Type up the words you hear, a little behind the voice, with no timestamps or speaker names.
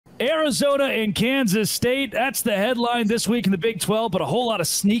Arizona and Kansas State, that's the headline this week in the Big 12, but a whole lot of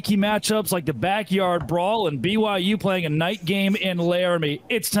sneaky matchups like the backyard brawl and BYU playing a night game in Laramie.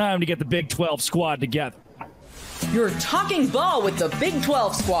 It's time to get the Big 12 squad together. You're talking ball with the Big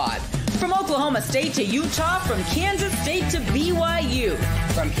 12 squad. From Oklahoma State to Utah, from Kansas State to BYU,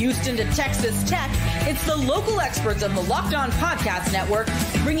 from Houston to Texas Tech, it's the local experts of the Locked On Podcast Network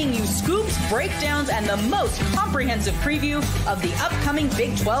bringing you scoops, breakdowns, and the most comprehensive preview of the upcoming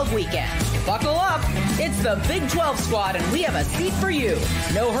Big 12 weekend. Buckle up. It's the Big 12 squad, and we have a seat for you.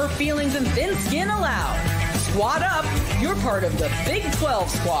 No hurt feelings and thin skin allowed. Squad up. You're part of the Big 12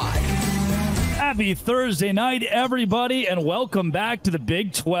 squad. Happy Thursday night, everybody, and welcome back to the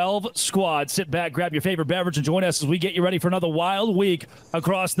Big 12 squad. Sit back, grab your favorite beverage, and join us as we get you ready for another wild week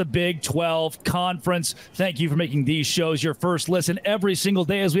across the Big 12 Conference. Thank you for making these shows your first listen every single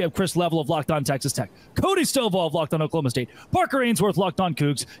day as we have Chris Level of Locked On Texas Tech, Cody Stovall of Locked On Oklahoma State, Parker Ainsworth, Locked On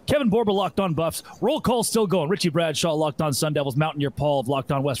Cougs, Kevin Borber, Locked On Buffs, roll call still going, Richie Bradshaw, Locked On Sun Devils, Mountaineer Paul of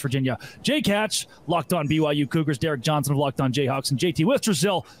Locked On West Virginia, Jay Catch, Locked On BYU Cougars, Derek Johnson of Locked On Jayhawks, and JT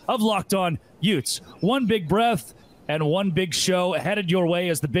Wistersill of Locked On Utes. One big breath and one big show headed your way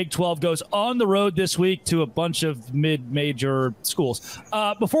as the Big 12 goes on the road this week to a bunch of mid-major schools.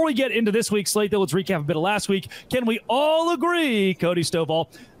 Before we get into this week's slate, though, let's recap a bit of last week. Can we all agree, Cody Stovall,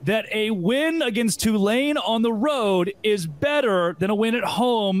 that a win against Tulane on the road is better than a win at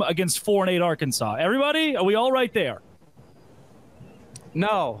home against 4-8 Arkansas? Everybody, are we all right there?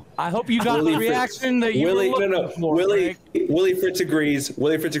 No, I hope you got the reaction that you were looking for. Willie Fritz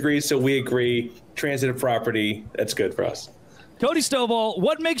agrees. So we agree. Transitive property, that's good for us. Cody Stovall,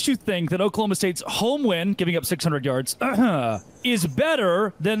 what makes you think that Oklahoma State's home win, giving up 600 yards, is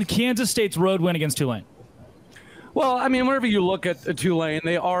better than Kansas State's road win against Tulane? Well, I mean, whenever you look at Tulane,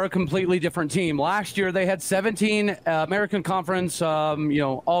 they are a completely different team. Last year, they had 17 American Conference,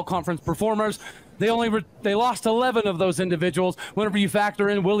 all-conference performers. They lost 11 of those individuals. Whenever you factor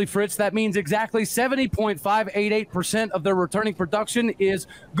in Willie Fritz, that means exactly 70.588% of their returning production is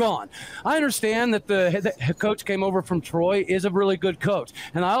gone. I understand that the head coach came over from Troy is a really good coach,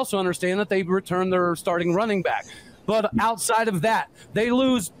 and I also understand that they returned their starting running back. But outside of that, they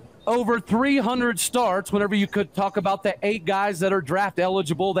lose over 300 starts whenever you could talk about the 8 guys that are draft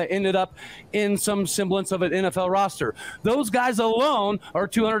eligible that ended up in some semblance of an NFL roster. Those guys alone are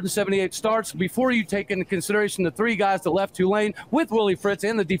 278 starts before you take into consideration the 3 guys that left Tulane with Willie Fritz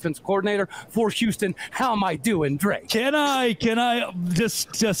and the defense coordinator for Houston. How am I doing, Drake? Can I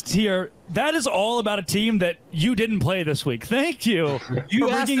just here? That is all about a team that you didn't play this week. Thank you. You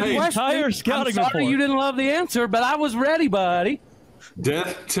for bringing the entire scouting report. I'm sorry you didn't love the answer, but I was ready, buddy.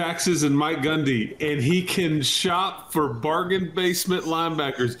 Death, taxes, and Mike Gundy, and he can shop for bargain basement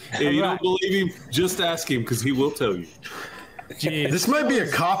linebackers. If you don't believe him, just ask him because he will tell you. Jeez. This might be a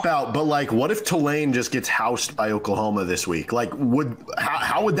cop-out, but, what if Tulane just gets housed by Oklahoma this week?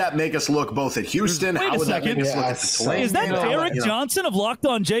 How would that make us look both at Houston? Wait how would that make us look at Tulane? Is that Derek Johnson of Locked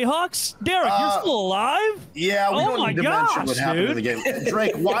On Jayhawks? Derek, you're still alive? Yeah, we don't need to mention what happened in the game.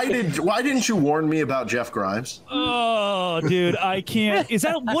 Drake, why didn't you warn me about Jeff Grimes? Oh, dude, I can't.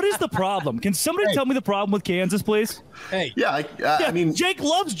 What is the problem? Can somebody tell me the problem with Kansas, please? Hey. Yeah, I mean, Jake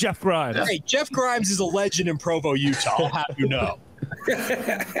loves Jeff Grimes. Hey, Jeff Grimes is a legend in Provo, Utah. I'll have you know.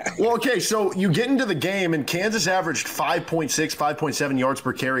 Well, okay, so you get into the game, and Kansas averaged 5.6, 5.7 yards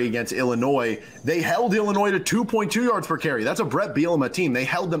per carry against Illinois. They held Illinois to 2.2 yards per carry. That's a Brett Bielema team. They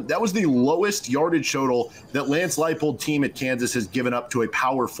held them. That was the lowest yardage total that Lance Leipold team at Kansas has given up to a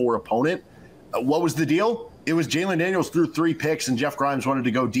Power 4 opponent. What was the deal? It was Jalen Daniels threw 3 picks, and Jeff Grimes wanted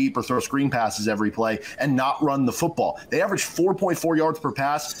to go deep or throw screen passes every play and not run the football. They averaged 4.4 yards per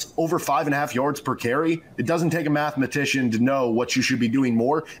pass, over 5.5 yards per carry. It doesn't take a mathematician to know what you should be doing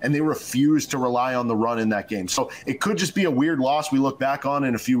more, and they refused to rely on the run in that game. So it could just be a weird loss we look back on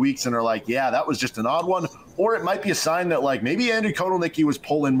in a few weeks and are like, yeah, that was just an odd one. Or it might be a sign that, maybe Andy Kotelnicki was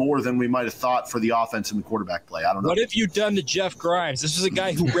pulling more than we might have thought for the offense and the quarterback play. I don't know. What have you done to Jeff Grimes? This was a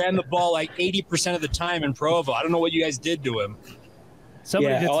guy who ran the ball 80% of the time in Provo. I don't know what you guys did to him.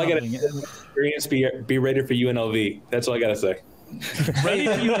 All I got to experience, be ready for UNLV. That's all I got to say. Ready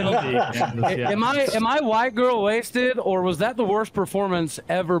for UNLV. Am I white girl wasted, or was that the worst performance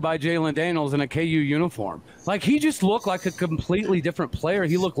ever by Jalen Daniels in a KU uniform? He just looked like a completely different player.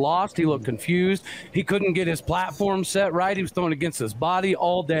 He looked lost. He looked confused. He couldn't get his platform set right. He was throwing against his body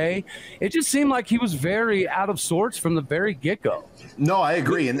all day. It just seemed like he was very out of sorts from the very get-go. No, I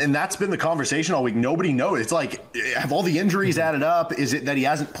agree. And that's been the conversation all week. Nobody knows. It's have all the injuries added up? Is it that he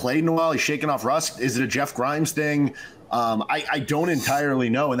hasn't played in a while? He's shaking off rust? Is it a Jeff Grimes thing? I don't entirely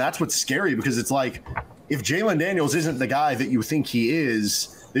know, and that's what's scary because it's if Jalen Daniels isn't the guy that you think he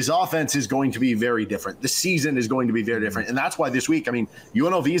is, this offense is going to be very different. The season is going to be very different. And that's why this week, I mean,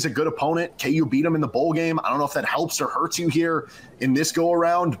 UNLV is a good opponent. KU beat them in the bowl game. I don't know if that helps or hurts you here in this go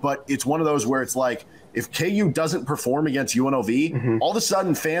around, but it's one of those where it's like, if KU doesn't perform against UNLV, all of a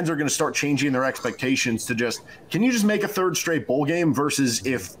sudden fans are going to start changing their expectations to just, can you just make a third straight bowl game versus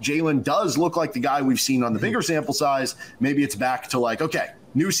if Jalen does look like the guy we've seen on the bigger sample size, maybe it's back to like, okay,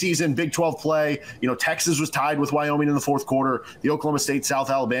 new season, Big 12 play. You know, Texas was tied with Wyoming in the fourth quarter. The Oklahoma State, South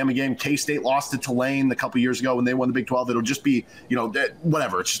Alabama game, K-State lost to Tulane a couple years ago when they won the Big 12. It'll just be, you know,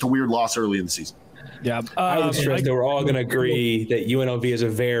 whatever. It's just a weird loss early in the season. Yeah, I would stress that we're all going to agree that UNLV is a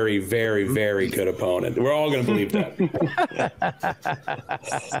very, very, very good opponent. We're all going to believe that.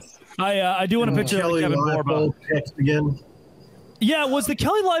 I do want to picture Kelly Kevin Leipold text again. Yeah, was the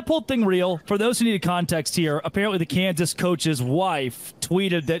Kelly Leipold thing real? For those who need context here, apparently the Kansas coach's wife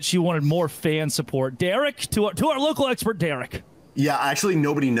tweeted that she wanted more fan support. Derek, to our local expert, Derek. Yeah, actually,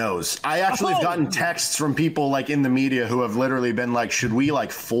 nobody knows. I actually have gotten texts from people like in the media who have literally been like, should we like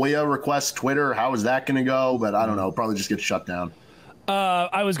FOIA request Twitter? How is that going to go? But I don't know. Probably just get shut down.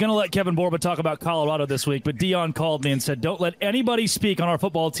 I was going to let Kevin Borba talk about Colorado this week, but Dion called me and said, don't let anybody speak on our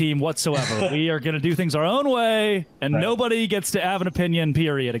football team whatsoever. We are going to do things our own way, and nobody gets to have an opinion,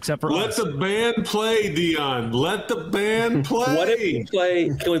 period, except for us. Let the band play, Dion. Let the band play. What if we play?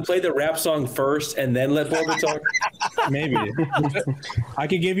 Can we play the rap song first and then let Borba talk? Maybe. I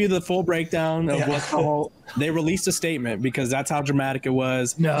could give you the full breakdown of what the whole. They released a statement because that's how dramatic it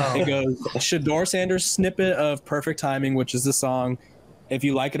was. No. It goes, Shador Sanders snippet of Perfect Timing, which is the song. If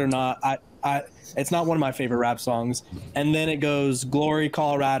you like it or not, it's not one of my favorite rap songs. And then it goes Glory,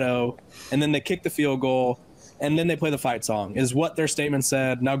 Colorado, and then they kick the field goal, and then they play the fight song, is what their statement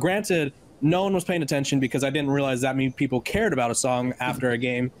said. Now, granted, no one was paying attention because I didn't realize that many people cared about a song after a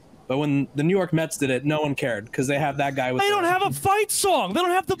game. But when the New York Mets did it, no one cared because they have that guy with. They don't have a fight song. They don't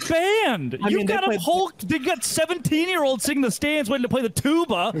have the band. You've got a whole. They got 17-year-olds singing the stands waiting to play the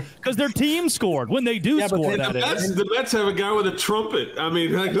tuba because their team scored. When they do score, the Mets have a guy with a trumpet. I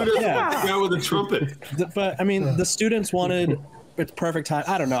mean, like, who doesn't have a guy with a trumpet? But I mean, the students wanted. It's perfect time.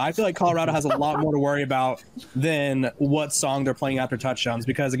 I don't know. I feel like Colorado has a lot more to worry about than what song they're playing after touchdowns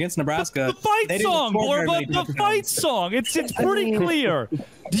because against Nebraska, the fight song, Borba, the fight song. It's pretty clear.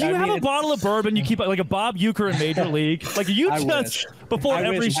 Do you have a bottle of bourbon you keep like a Bob Uecker in Major League? Like you just before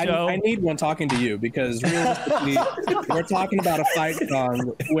every show. I need one talking to you because realistically, we're talking about a fight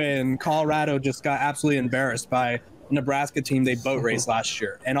song when Colorado just got absolutely embarrassed by a Nebraska team they boat raced last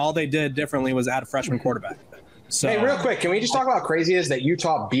year, and all they did differently was add a freshman quarterback. So, hey, real quick, can we just talk about how crazy it is that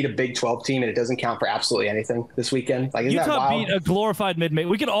Utah beat a Big 12 team and it doesn't count for absolutely anything this weekend? Like, isn't that wild? Utah beat a glorified mid-major.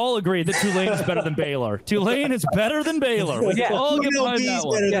 We can all agree that Tulane is better than Baylor. Tulane is better than Baylor. We can all get behind that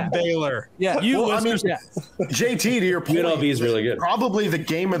one. Better than Baylor. Yeah, JT, to your point, UNLV is really good. Probably the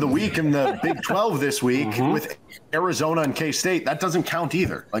game of the week in the Big 12 this week with Arizona and K-State. That doesn't count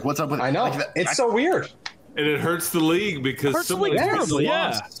either. Like, what's up with? I know it's so weird. And it hurts the league because somebody terribly,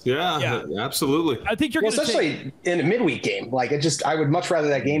 yeah, absolutely. I think you're especially in a midweek game. Like I would much rather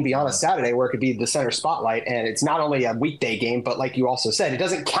that game be on a Saturday where it could be the center spotlight, and it's not only a weekday game, but like you also said, it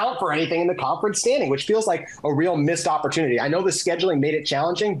doesn't count for anything in the conference standing, which feels like a real missed opportunity. I know the scheduling made it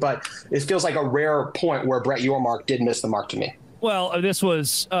challenging, but it feels like a rare point where Brett Yormark did miss the mark to me. Well, this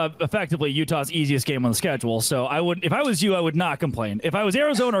was effectively Utah's easiest game on the schedule, so I would, if I was you, I would not complain. If I was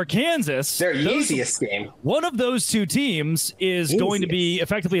Arizona or Kansas, their easiest game. One of those two teams is going to be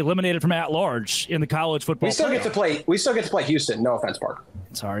effectively eliminated from at-large in the college football. We still get to play. We still get to play Houston. No offense, Park.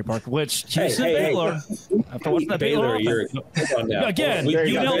 Sorry, Park. Which Houston, Baylor. After watching that Baylor again,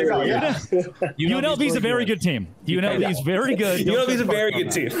 UNLV is a very good team. UNLV is very good. UNLV is a very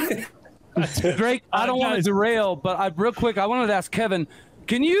good team. Drake, I don't want to derail, but real quick, I wanted to ask Kevin,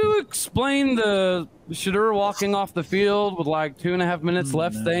 can you explain the Shador walking off the field with like 2.5 minutes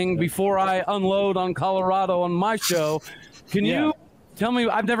left thing before I unload on Colorado on my show? Can you tell me?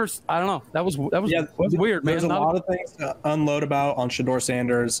 I don't know. That was weird, man. There's a lot of things to unload about on Shador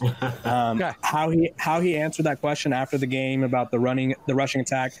Sanders. How he answered that question after the game about the rushing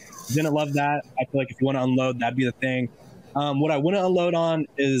attack. Didn't love that. I feel like if you want to unload, that'd be the thing. What I wouldn't unload on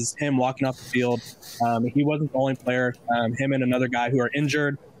is him walking off the field. He wasn't the only player. Him and another guy who are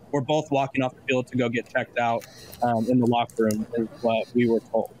injured were both walking off the field to go get checked out in the locker room, is what we were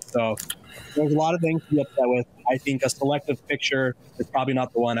told. So there's a lot of things to be upset with. I think a selective picture is probably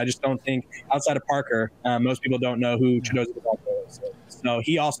not the one. I just don't think, outside of Parker, most people don't know who Chidozie DeValco is. So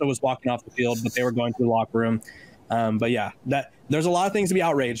he also was walking off the field, but they were going to the locker room. But yeah, there's a lot of things to be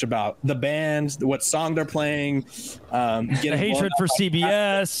outraged about. The band, what song they're playing, the hatred for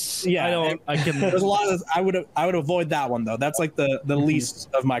CBS. Yeah, there's a lot of. I would avoid that one though. That's like the least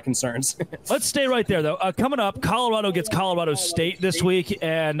of my concerns. Let's stay right there though. Coming up, Colorado gets Colorado State this week,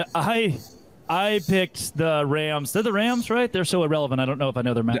 and I picked the Rams. They're the Rams, right? They're so irrelevant. I don't know if I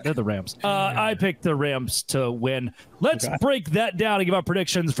know they're the Rams. I picked the Rams to win. Let's break that down and give our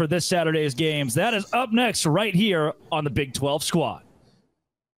predictions for this Saturday's games. That is up next right here on the Big 12 Squad.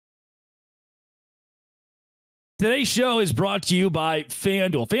 Today's show is brought to you by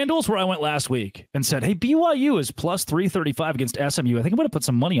FanDuel. FanDuel's where I went last week and said, hey, BYU is plus 335 against SMU. I think I'm going to put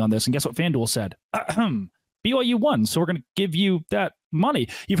some money on this. And guess what FanDuel said? BYU won, so we're going to give you that money.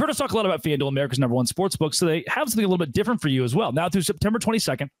 You've heard us talk a lot about FanDuel, America's #1 sportsbook, so they have something a little bit different for you as well. Now through September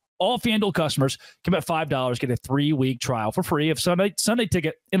 22nd, all FanDuel customers can bet $5, get a 3-week trial for free of Sunday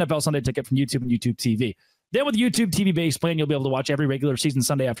ticket, NFL Sunday ticket from YouTube and YouTube TV. Then with the YouTube TV-based plan, you'll be able to watch every regular season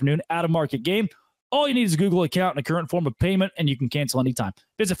Sunday afternoon out-of-market game. All you need is a Google account and a current form of payment, and you can cancel anytime.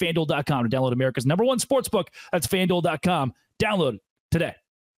 Visit FanDuel.com to download America's #1 sportsbook. That's FanDuel.com. Download it today.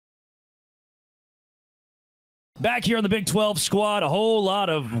 Back here on the Big 12 Squad, a whole lot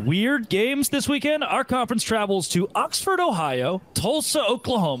of weird games this weekend. Our conference travels to Oxford, Ohio, Tulsa,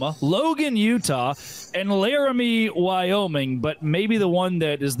 Oklahoma, Logan, Utah, and Laramie, Wyoming. But maybe the one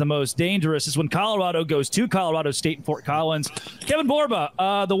that is the most dangerous is when Colorado goes to Colorado State and Fort Collins. Kevin Borba,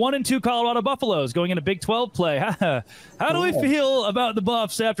 the 1-2 Colorado Buffaloes going into Big 12 play. How do we feel about the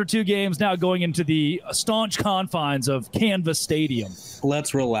Buffs after 2 games now going into the staunch confines of Canvas Stadium?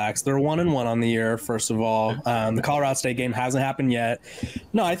 Let's relax. They're 1-1 on the year, first of all. The Colorado State game hasn't happened yet.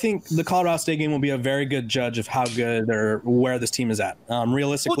 No, I think the Colorado State game will be a very good judge of how good or where this team is at.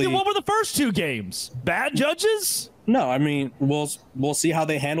 Realistically, what were the first 2 games? Bad judges? No, I mean we'll see how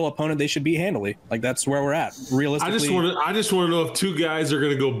they handle opponent they should beat handily. Like that's where we're at. Realistically, I just want to know if 2 guys are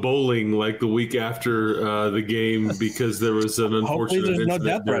going to go bowling like the week after the game because there was an unfortunate. Hopefully, there's no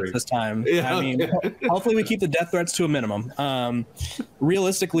death threats this time. Yeah. I mean, hopefully we keep the death threats to a minimum.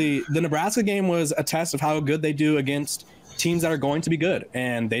 Realistically, the Nebraska game was a test of how good they do against teams that are going to be good,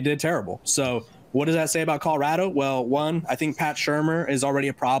 and they did terrible. So. What does that say about Colorado? Well, one, I think Pat Shurmur is already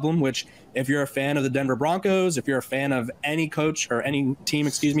a problem, which if you're a fan of the Denver Broncos, if you're a fan of any coach or any team,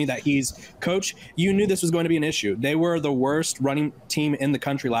 that he's coach, you knew this was going to be an issue. They were the worst running team in the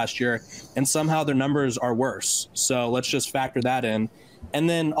country last year, and somehow their numbers are worse. So let's just factor that in. And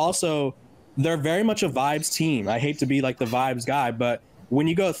then also, they're very much a vibes team. I hate to be like the vibes guy, but when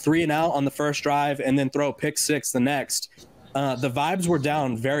you go 3-and-out on the first drive and then throw a pick 6 the next, the vibes were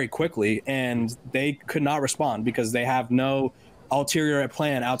down very quickly, and they could not respond because they have no ulterior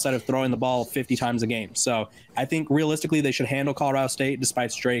plan outside of throwing the ball 50 times a game. So I think realistically they should handle Colorado State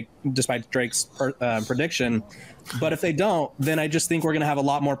despite Drake's prediction. But if they don't, then I just think we're going to have a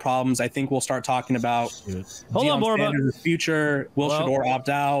lot more problems. I think we'll start talking about the future. Will Shedeur opt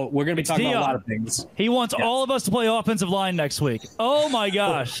out? We're going to be talking about a lot of things. He wants all of us to play offensive line next week. Oh, my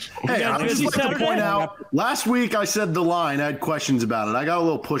gosh. Hey, I just like to point out, last week I said the line. I had questions about it. I got a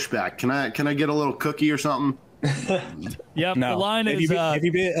little pushback. Can I get a little cookie or something? Yep, no. The line is... If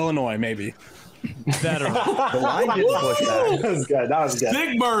you beat Illinois, maybe. Better. The line didn't push back. That was good.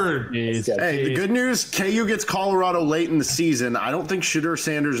 Big bird. Hey, the good news, KU gets Colorado late in the season. I don't think Shedeur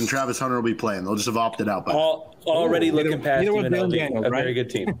Sanders and Travis Hunter will be playing. They'll just have opted out by already looking past UNLV, a very good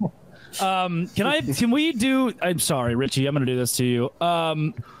team. Can we do... I'm sorry, Richie, I'm going to do this to you.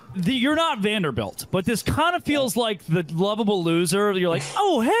 You're not Vanderbilt, but this kind of feels like the lovable loser. You're like,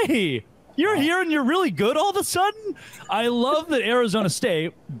 oh, hey... You're here and you're really good all of a sudden? I love that Arizona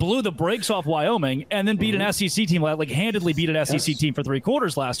State blew the brakes off Wyoming and then beat an SEC team, like handedly beat an SEC team for 3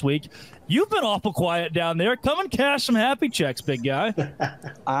 quarters last week. You've been awful quiet down there. Come and cash some happy checks, big guy.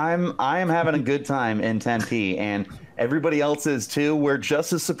 I am having a good time in Tempe, and everybody else is too. We're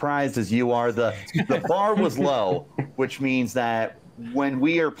just as surprised as you are. The bar was low, which means that when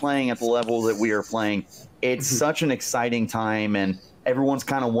we are playing at the level that we are playing, it's such an exciting time, and everyone's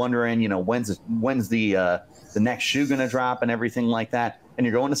kind of wondering, when's the next shoe going to drop and everything like that. And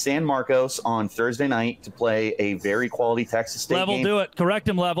you're going to San Marcos on Thursday night to play a very quality Texas State game. Do it. Correct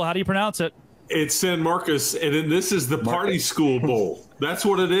him, Level. How do you pronounce it? It's San Marcos, and then this is the Party School Bowl. That's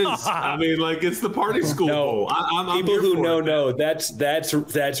what it is. I mean, it's the Party School Bowl. I'm people who know, that's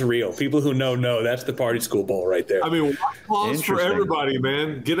real. People who know, that's the Party School Bowl right there. I mean, applause for everybody,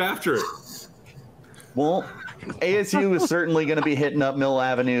 man. Get after it. Well, ASU is certainly going to be hitting up Mill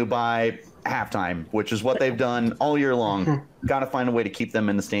Avenue by halftime, which is what they've done all year long. Got to find a way to keep them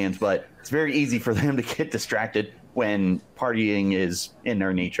in the stands, but it's very easy for them to get distracted when partying is in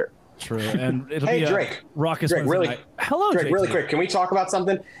their nature. True. And it'll Hey, be Drake. Raucous Drake, Wednesday really, night. Hello, Drake, JT. really quick. Can we talk about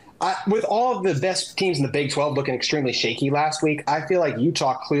something? With all of the best teams in the Big 12 looking extremely shaky last week, I feel like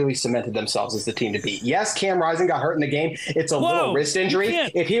Utah clearly cemented themselves as the team to beat. Yes, Cam Rising got hurt in the game. It's a little wrist injury.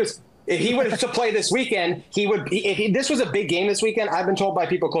 If he would have to play this weekend, he would. If this was a big game this weekend, I've been told by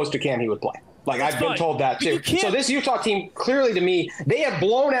people close to Cam he would play. I've been told that too. So this Utah team, clearly to me, they have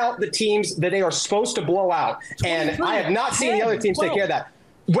blown out the teams that they are supposed to blow out, and I have not seen the other teams take care of that.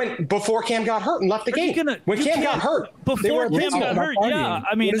 Before Cam got hurt and left the game. When Cam got hurt. Before Cam got hurt, yeah.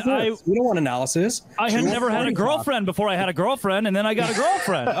 I mean, we don't want analysis. I had never had a girlfriend before I had a girlfriend, and then I got a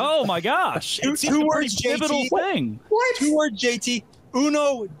girlfriend. Oh, my gosh. It's Two a words, pretty pivotal JT. thing. What? 2 words, JT.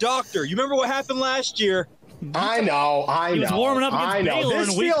 Uno doctor. You remember what happened last year? I know. He was warming up against Baylor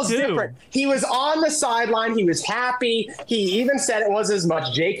This in week feels 2. different. He was on the sideline. He was happy. He even said it was as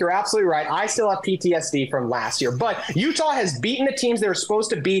much. Jake, you're absolutely right. I still have PTSD from last year. But Utah has beaten the teams they're supposed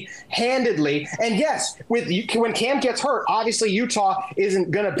to beat handedly. And yes, when Cam gets hurt, obviously Utah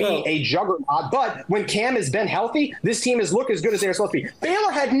isn't going to be a juggernaut. But when Cam has been healthy, this team has looked as good as they're supposed to be.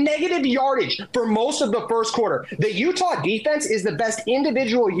 Baylor had negative yardage for most of the first quarter. The Utah defense is the best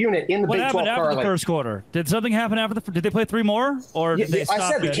individual unit in the Big 12 What happened after the first quarter? Did something happen after did they play 3 more, or did they stop?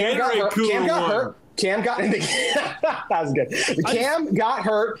 I said Cam got hurt. Cam got that was good. Cam got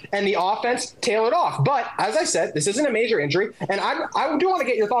hurt, and the offense tailored off. But as I said, this isn't a major injury, and I do want to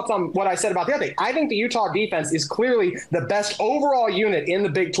get your thoughts on what I said about the other thing. I think the Utah defense is clearly the best overall unit in the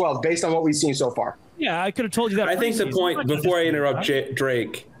Big 12 based on what we've seen so far. Yeah, I could have told you that. I think the point, before I interrupt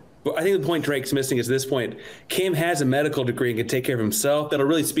Drake, I think the point Drake's missing is this point. Cam has a medical degree and can take care of himself. That'll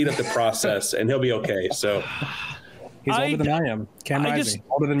really speed up the process, and he'll be okay. So. He's older than I am. Cam Rising,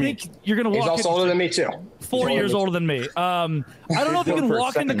 older than me. You're going to walk. He's also older than me too. 4 years older than me. I don't know if you can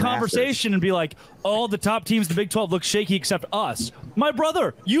walk in the conversation and be like, "Oh, the top teams in the Big 12 look shaky except us." My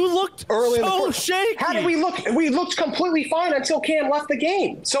brother, you looked so shaky. How did we look? We looked completely fine until Cam left the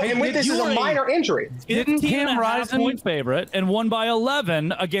game. So, and with this is a minor injury. Didn't Cam Rising point favorite and won by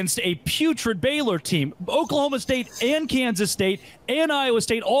 11 against a putrid Baylor team? Oklahoma State and Kansas State and Iowa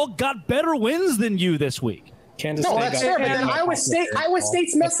State all got better wins than you this week. Kansas no, State that's fair. But then Iowa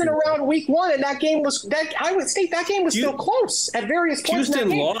State's messing around week 1, and that game was still close at various points. Houston in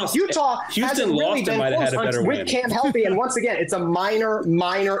that game. lost. Utah hasn't really been close with Cam healthy, and once again, it's a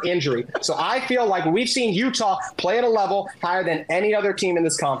minor injury. So I feel like we've seen Utah play at a level higher than any other team in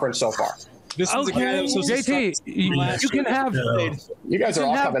this conference so far. This is a guy that was JT, you can have. You guys are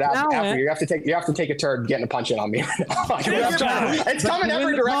all coming out after. You have to take a turn getting a punch in on me. It's coming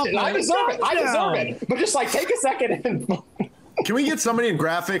every direction. I deserve it. But just like take a second and. Can we get somebody in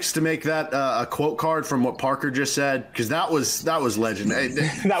graphics to make that a quote card from what Parker just said? Because that was legend.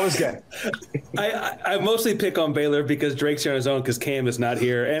 That was good. I mostly pick on Baylor because Drake's here on his own because Cam is not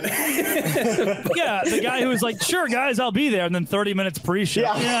here. And yeah, the guy who was like, "Sure, guys, I'll be there," and then 30 minutes pre-show.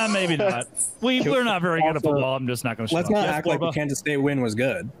 Yeah, maybe not. We're not very good at football. I'm just not going to. Let's not act like the Kansas State win was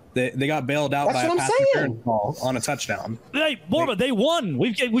good. They got bailed out by a pass interference ball on a touchdown. Hey, Borba, they won.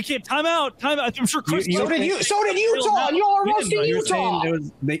 We can't time out. I'm sure Chris. So did Utah. And y'all are roasting Utah.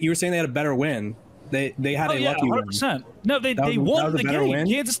 You were saying they had a better win. They had a lucky 100%. win. No, they won the game. Win?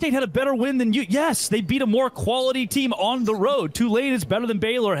 Kansas State had a better win than you. Yes, they beat a more quality team on the road. Tulane is better than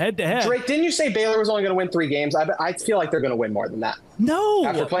Baylor head to head. Drake, didn't you say Baylor was only going to win 3 games? I feel like they're going to win more than that. No.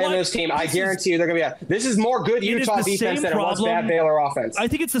 After playing this team, I guarantee you they're going to be this is more good Utah defense than it was bad Baylor offense. I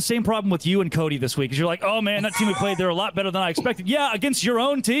think it's the same problem with you and Cody this week because you're like, oh, man, that team we played, they're a lot better than I expected. Yeah, against your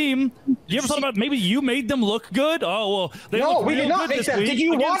own team. You ever thought about maybe you made them look good? Oh, well, we did not make them. Did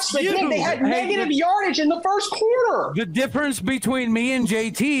you watch the game? They had negative yardage in the first quarter. The difference between me and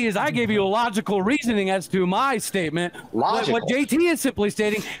JT is I gave you a logical reasoning as to my statement. What JT is simply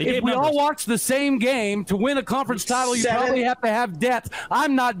stating, if we all watch the same game to win a conference title, you probably have to have depth.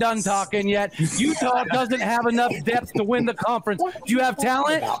 I'm not done talking yet. Utah doesn't have enough depth to win the conference. Do you have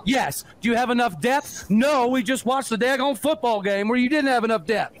talent? Yes. Do you have enough depth? No. We just watched the daggone football game where you didn't have enough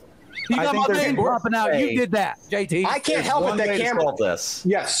depth. You got my name dropping out. You did that, JT. I can't help it that Cameron.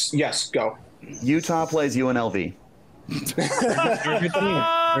 Yes, go. Utah plays UNLV. They're a good team.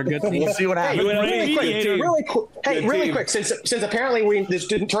 They're a good team. We'll see what happens. Really quick. Since apparently this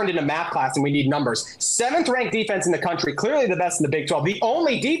didn't turn into math class and we need numbers. 7th ranked defense in the country, clearly the best in the Big 12. The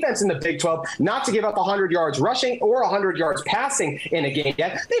only defense in the Big 12 not to give up 100 yards rushing or 100 yards passing in a game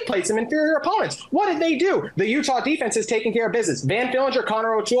yet. They played some inferior opponents. What did they do? The Utah defense is taking care of business. Van Fillinger,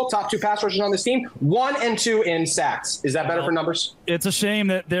 Connor O'Toole, top 2 pass rushers on this team, 1 and 2 in sacks. Is that better for numbers? It's a shame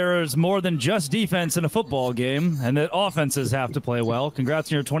that there is more than just defense in a football game and that offenses have to play well.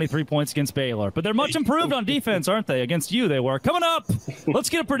 Congrats on your Jr., 23 points against Baylor. But they're much improved on defense, aren't they? Against you, they were. Coming up, let's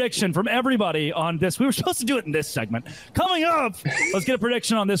get a prediction from everybody on this. We were supposed to do it in this segment. Coming up, let's get a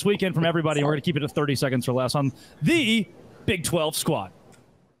prediction on this weekend from everybody. We're going to keep it at 30 seconds or less on the Big 12 Squad.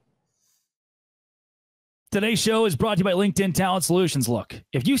 Today's show is brought to you by LinkedIn Talent Solutions. Look,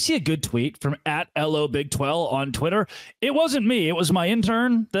 if you see a good tweet from @LOBig12 on Twitter, it wasn't me. It was my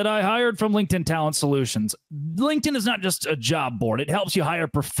intern that I hired from LinkedIn Talent Solutions. LinkedIn is not just a job board. It helps you hire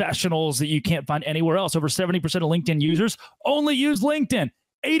professionals that you can't find anywhere else. Over 70% of LinkedIn users only use LinkedIn.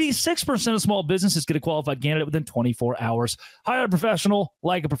 86% of small businesses get a qualified candidate within 24 hours. Hire a professional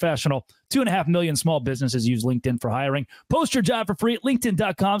like a professional. 2.5 million small businesses use LinkedIn for hiring. Post your job for free at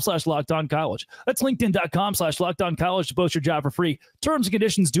linkedin.com/lockedoncollege. That's linkedin.com/lockedoncollege to post your job for free. Terms and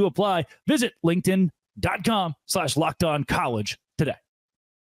conditions do apply. Visit linkedin.com/lockedoncollege today.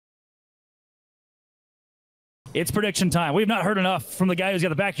 It's prediction time. We've not heard enough from the guy who's got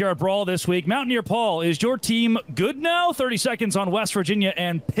the backyard brawl this week. Mountaineer Paul, is your team good now? 30 seconds on West Virginia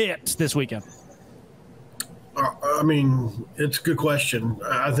and Pitt this weekend. I mean, it's a good question.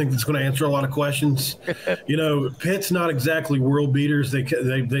 I think it's going to answer a lot of questions. Pitt's not exactly world beaters.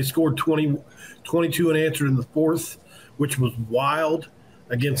 They scored 22 and answered in the fourth, which was wild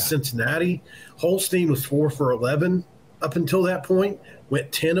against Cincinnati. Holstein was 4 for 11 up until that point,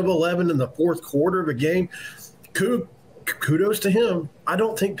 went 10 of 11 in the fourth quarter of the game. Kudos to him. I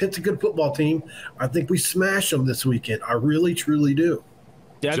don't think Pitt's a good football team. I think we smash them this weekend. I really, truly do.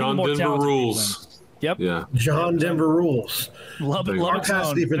 John Denver rules. Yep. Yeah. John Denver rules. Love it. Our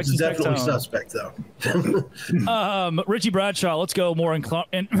pass defense is definitely suspect, though. Richie Bradshaw, let's go more in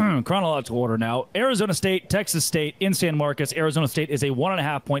chronological order now. Arizona State, Texas State in San Marcos. Arizona State is a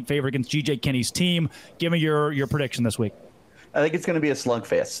 1.5-point favorite against G.J. Kinney's team. Give me your prediction this week. I think it's going to be a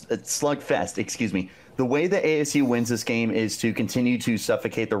slugfest. Excuse me. The way that ASU wins this game is to continue to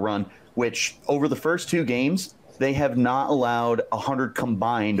suffocate the run, which over the first two games, they have not allowed 100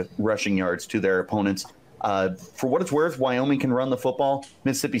 combined rushing yards to their opponents. For what it's worth, Wyoming can run the football.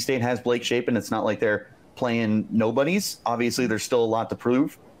 Mississippi State has Blake Shapen. It's not like they're playing nobodies. Obviously, there's still a lot to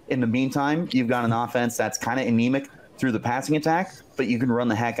prove. In the meantime, you've got an offense that's kind of anemic through the passing attack, but you can run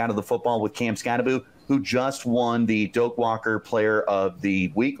the heck out of the football with Cam Scattaboo, who just won the Doak Walker Player of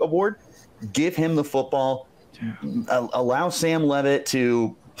the Week award. Give him the football. Allow Sam Levitt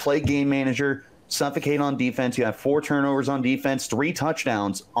to play game manager, suffocate on defense. You have 4 turnovers on defense, 3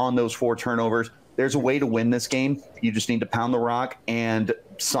 touchdowns on those 4 turnovers. There's a way to win this game. You just need to pound the rock and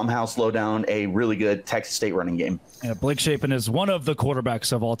somehow slow down a really good Texas State running game. Yeah, Blake Shapen is one of the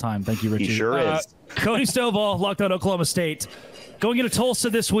quarterbacks of all time. Thank you, Richie. He sure is. Cody Stovall, locked on Oklahoma State. Going into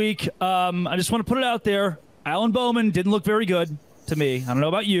Tulsa this week, I just want to put it out there. Alan Bowman didn't look very good to me. I don't know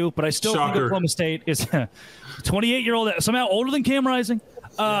about you, but I still think Oklahoma State is a 28-year-old, somehow older than Cam Rising.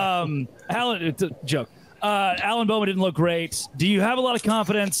 Alan, it's a joke. Alan Bowman didn't look great. Do you have a lot of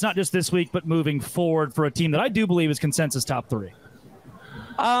confidence, not just this week, but moving forward for a team that I do believe is consensus top 3?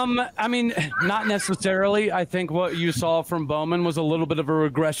 I mean, not necessarily. I think what you saw from Bowman was a little bit of a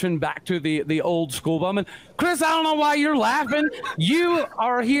regression back to the old school Bowman. Chris, I don't know why you're laughing. You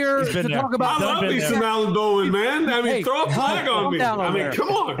are here to talk about. I love me some Alan Bowman, man. I mean, throw a flag on me. I mean, come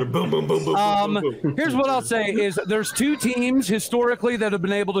on. Boom, boom, boom, boom. Here's what I'll say is there's 2 teams historically that have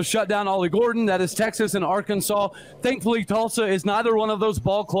been able to shut down Ollie Gordon. That is Texas and Arkansas. Thankfully, Tulsa is neither one of those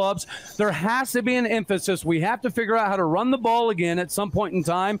ball clubs. There has to be an emphasis. We have to figure out how to run the ball again at some point in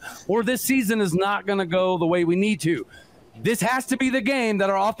time, or this season is not going to go the way we need to. This has to be the game that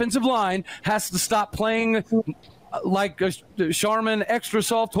our offensive line has to stop playing like a Charmin extra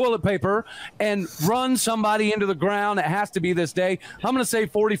soft toilet paper and run somebody into the ground. It has to be this day. I'm going to say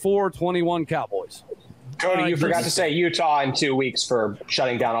 44-21 Cowboys. Cody, you forgot to say Utah in 2 weeks for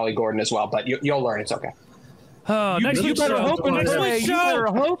shutting down Ollie Gordon as well, but you'll learn. It's okay. You better hope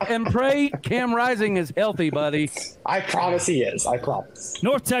and pray Cam Rising is healthy, buddy. I promise he is. I promise.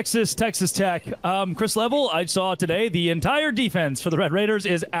 North Texas, Texas Tech. Chris Level, I saw today the entire defense for the Red Raiders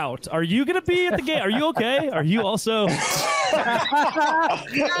is out. Are you going to be at the game? Are you okay? Are you also? Holds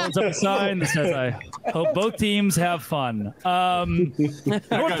up a sign that says, I hope both teams have fun.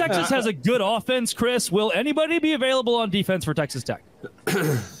 North Texas has a good offense, Chris. Will anybody be available on defense for Texas Tech?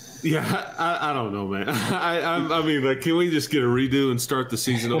 Yeah, I don't know, man. I mean, like, can we just get a redo and start the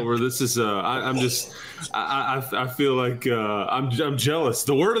season over? This is I feel like I'm jealous.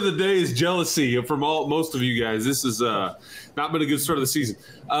 The word of the day is jealousy from most of you guys. This is not been a good start of the season.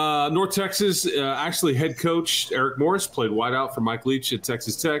 North Texas, actually, head coach Eric Morris played wideout for Mike Leach at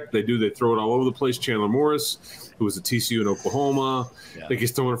Texas Tech. They throw it all over the place. Chandler Morris, who was at TCU in Oklahoma, I think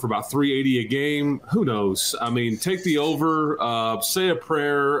he's throwing it for about 380 a game. Who knows? I mean, take the over, say a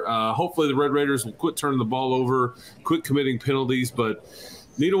prayer. Hopefully the Red Raiders will quit turning the ball over, quit committing penalties, but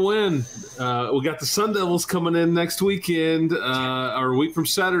need a win. We got the Sun Devils coming in next weekend, or a week from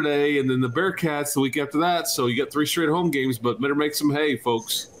Saturday, and then the Bearcats the week after that. So you got 3 straight home games, but better make some hay,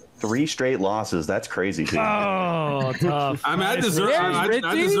 folks. 3 straight losses. That's crazy, too. Oh, tough. I mean, I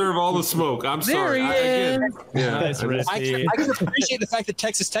deserve all the smoke. I'm sorry. I can appreciate the fact that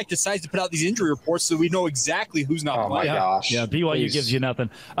Texas Tech decides to put out these injury reports so we know exactly who's not playing. Oh, my gosh. Yeah, BYU gives you nothing.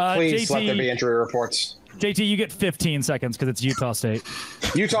 Please JT, let there be injury reports. JT, you get 15 seconds because it's Utah State.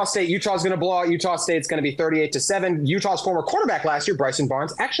 Utah's going to blow out Utah State. It's going to be 38-7. Utah's former quarterback last year, Bryson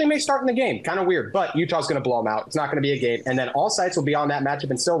Barnes, actually may start in the game. Kind of weird, but Utah's going to blow them out. It's not going to be a game. And then all sites will be on that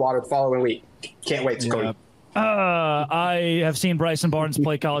matchup in Stillwater the following week. Can't wait to go. I have seen Bryson Barnes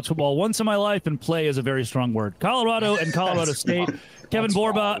play college football once in my life, and play is a very strong word. Colorado and Colorado State. Kevin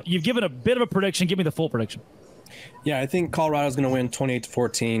Borba, you've given a bit of a prediction. Give me the full prediction. Yeah, I think Colorado's going to win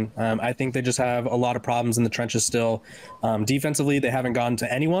 28-14. I think they just have a lot of problems in the trenches still. Defensively, they haven't gotten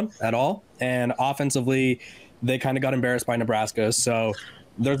to anyone at all. And offensively, they kind of got embarrassed by Nebraska. So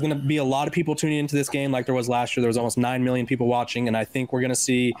there's going to be a lot of people tuning into this game like there was last year. There was almost 9 million people watching. And I think we're going to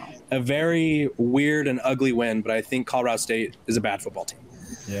see a very weird and ugly win. But I think Colorado State is a bad football team.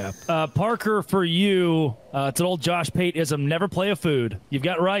 Yeah. Parker, for you, it's an old Josh Pate-ism, never play a food. You've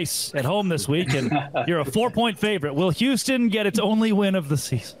got Rice at home this week, and you're a 4-point favorite. Will Houston get its only win of the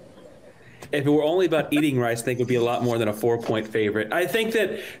season? If it were only about eating rice, I think it would be a lot more than a 4-point favorite. I think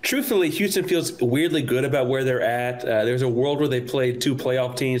that, truthfully, Houston feels weirdly good about where they're at. There's a world where they played 2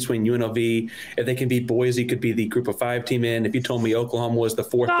 playoff teams between UNLV. If they can beat Boise, could be the Group of 5 team in. If you told me Oklahoma was the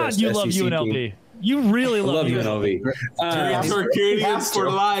 4th best SEC love UNLV. team. You really love UNLV. Turkadians for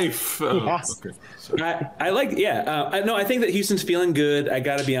life. I think that Houston's feeling good. I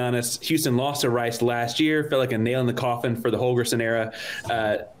got to be honest. Houston lost to Rice last year. Felt like a nail in the coffin for the Holgorsen era.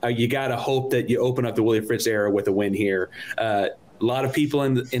 You got to hope that you open up the Willie Fritz era with a win here. A lot of people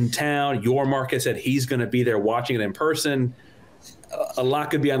in town. Your Marcus said he's going to be there watching it in person. A lot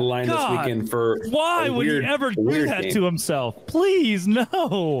could be on the line this weekend for why would he ever do that to himself? Please,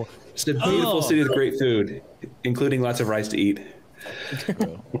 no. It's a beautiful city with great food, including lots of rice to eat.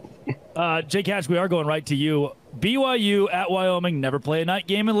 Jake Hatch, we are going right to you. BYU at Wyoming, never play a night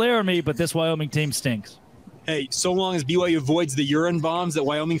game in Laramie, but this Wyoming team stinks. Hey, so long as BYU avoids the urine bombs that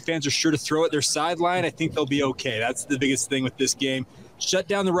Wyoming fans are sure to throw at their sideline, I think they'll be okay. That's the biggest thing with this game. Shut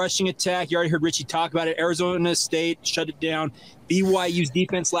down the rushing attack. You already heard Richie talk about it. Arizona State shut it down. BYU's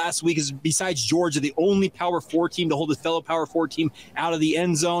defense last week is, besides Georgia, the only Power 4 team to hold a fellow Power 4 team out of the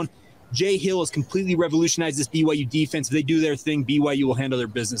end zone. Jay Hill has completely revolutionized this BYU defense. If they do their thing, BYU will handle their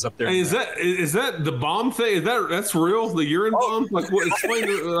business up there. Hey, is that the bomb thing? That's real? The urine bomb? Like, what? Explain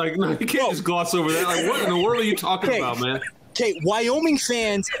it. Like, no, you can't just gloss over that. Like, what in the world are you talking about, man? Okay, Wyoming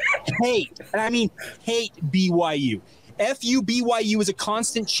fans hate, and I mean hate BYU. FU BYU is a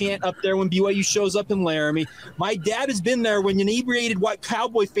constant chant up there when BYU shows up in Laramie. My dad has been there when inebriated white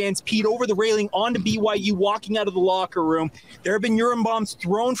Cowboy fans peed over the railing onto BYU walking out of the locker room. There have been urine bombs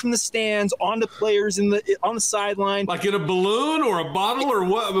thrown from the stands onto players on the sideline. Like in a balloon or a bottle or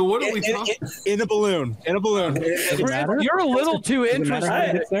what? I mean, what are we talking? In a balloon. In a balloon. You're a little too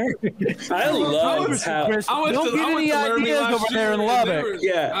interested. I love how don't get any ideas over there in Lubbock.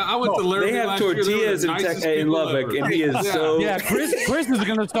 I went to Laramie. They have tortillas in Lubbock, and he is so. Yeah, Chris is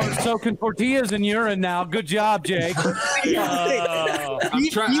going to start soaking tortillas in urine now. Good job, Jake. I'm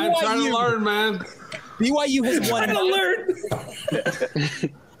trying to learn, man. BYU has won.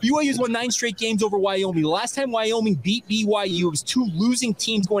 BYU's won 9 straight games over Wyoming. The last time Wyoming beat BYU, it was 2 losing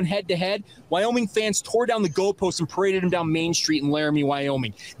teams going head-to-head. Wyoming fans tore down the goalposts and paraded them down Main Street in Laramie,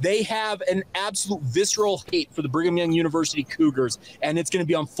 Wyoming. They have an absolute visceral hate for the Brigham Young University Cougars, and it's going to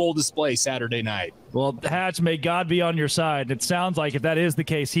be on full display Saturday night. Well, Hatch, may God be on your side. It sounds like if that is the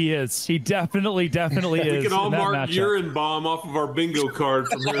case, he is. He definitely is. We can all in that mark matchup. urine bomb off of our bingo card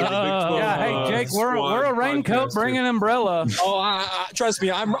from here. At the Big 12, Yeah, hey Jake, we're a raincoat. Bring an umbrella. Oh, trust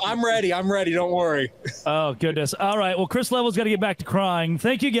me, I'm ready. I'm ready. Don't worry. Oh, goodness. All right. Well, Chris Level's got to get back to crying.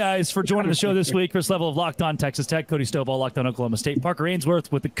 Thank you guys for joining the show this week. Chris Level of Locked On Texas Tech, Cody Stovall, Locked On Oklahoma State, Parker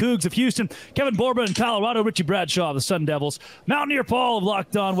Ainsworth with the Cougs of Houston, Kevin Borba in Colorado, Richie Bradshaw of the Sun Devils, Mountaineer Paul of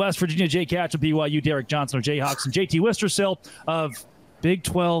Locked On West Virginia, Jay Catch of BYU, Derek Johnson of Jayhawks, and JT Wistersill of Big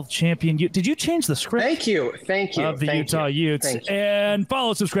 12 champion. Did you change the script? Thank you. Of the Utah Utes. And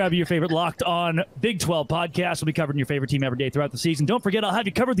follow, subscribe to your favorite Locked On Big 12 podcast. We'll be covering your favorite team every day throughout the season. Don't forget, I'll have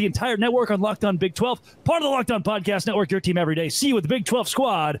you covered the entire network on Locked On Big 12, part of the Locked On Podcast Network, your team every day. See you with the Big 12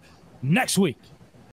 squad next week.